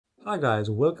Hi guys,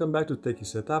 welcome back to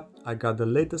TechieSetup. I got the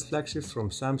latest flagships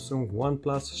from Samsung,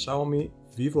 OnePlus, Xiaomi,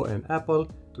 Vivo and Apple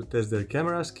to test their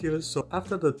camera skills. So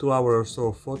after the 2 hour or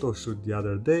so photo shoot the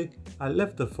other day, I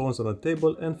left the phones on the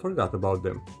table and forgot about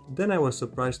them. Then I was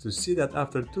surprised to see that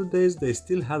after 2 days they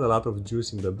still had a lot of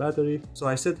juice in the battery, so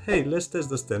I said, hey, let's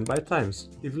test the standby times.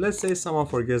 If let's say someone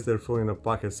forgets their phone in a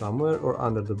pocket somewhere or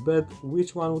under the bed,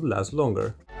 which one would last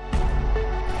longer?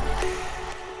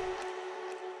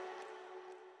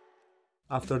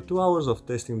 After 2 hours of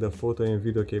testing the photo and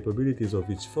video capabilities of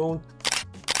each phone,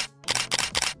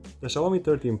 the Xiaomi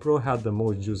 13 Pro had the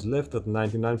most juice left at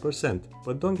 99%.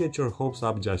 But don't get your hopes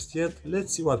up just yet,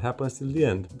 let's see what happens till the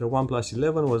end. The OnePlus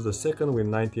 11 was the second with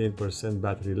 98%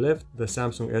 battery left, the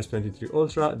Samsung S23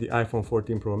 Ultra, the iPhone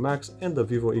 14 Pro Max and the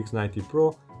Vivo X90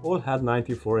 Pro all had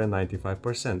 94 and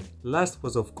 95%. Last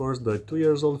was of course the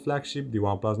 2-year-old flagship, the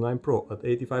OnePlus 9 Pro at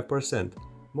 85%.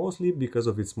 Mostly because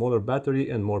of its smaller battery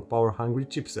and more power-hungry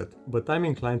chipset, but I'm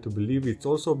inclined to believe it's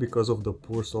also because of the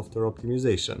poor software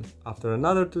optimization. After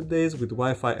another 2 days with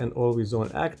Wi-Fi and always on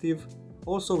active,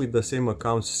 also with the same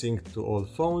accounts synced to all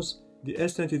phones, the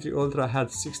S23 Ultra had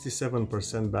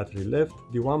 67% battery left,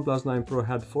 the OnePlus 9 Pro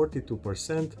had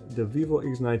 42%, the Vivo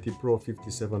X90 Pro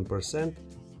 57%,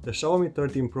 the Xiaomi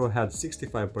 13 Pro had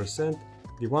 65%,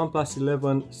 the OnePlus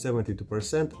 11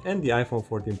 72% and the iPhone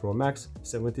 14 Pro Max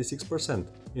 76%.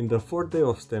 In the 4th day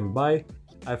of standby,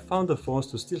 I found the phones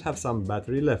to still have some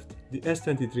battery left. The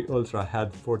S23 Ultra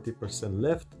had 40%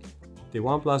 left, the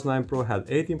OnePlus 9 Pro had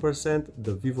 18%,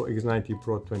 the Vivo X90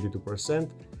 Pro 22%,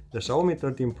 the Xiaomi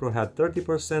 13 Pro had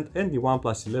 30% and the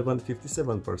OnePlus 11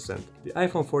 57%. The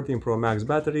iPhone 14 Pro Max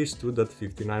battery stood at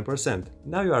 59%.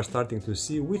 Now you are starting to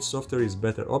see which software is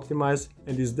better optimized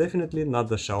and is definitely not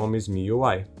the Xiaomi's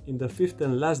MIUI. In the 5th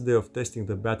and last day of testing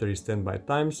the battery standby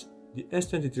times, the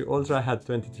S23 Ultra had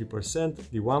 23%,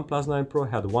 the OnePlus 9 Pro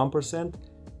had 1%,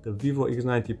 the Vivo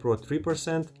X90 Pro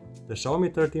 3%, the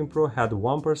Xiaomi 13 Pro had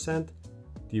 1%,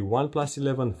 the OnePlus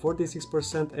 11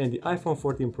 46% and the iPhone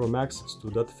 14 Pro Max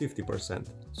stood at 50%.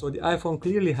 So the iPhone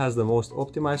clearly has the most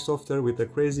optimized software with a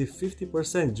crazy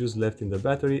 50% juice left in the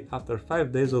battery after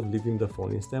 5 days of leaving the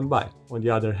phone in standby. On the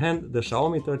other hand, the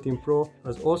Xiaomi 13 Pro,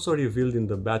 as also revealed in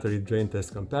the battery drain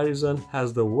test comparison,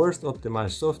 has the worst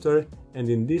optimized software, and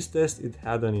in this test it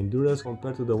had an endurance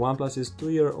compared to the OnePlus's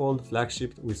 2-year-old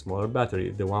flagship with smaller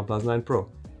battery, the OnePlus 9 Pro.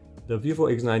 The Vivo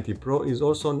X90 Pro is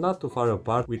also not too far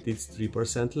apart with its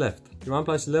 3% left. The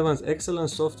OnePlus 11's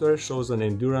excellent software shows an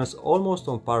endurance almost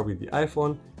on par with the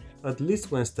iPhone, at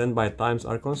least when standby times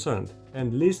are concerned.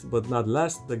 And least but not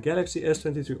last, the Galaxy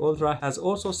S23 Ultra has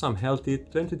also some healthy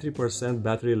 23%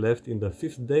 battery left in the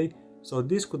 5th day, so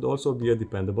this could also be a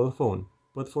dependable phone.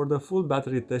 But for the full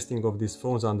battery testing of these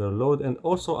phones under load and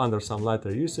also under some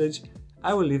lighter usage,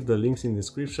 I will leave the links in the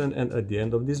description and at the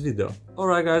end of this video.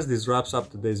 Alright guys, this wraps up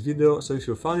today's video, so if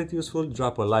you found it useful,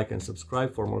 drop a like and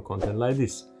subscribe for more content like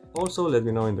this. Also let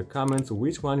me know in the comments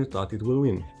which one you thought it will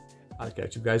win. I'll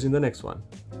catch you guys in the next one.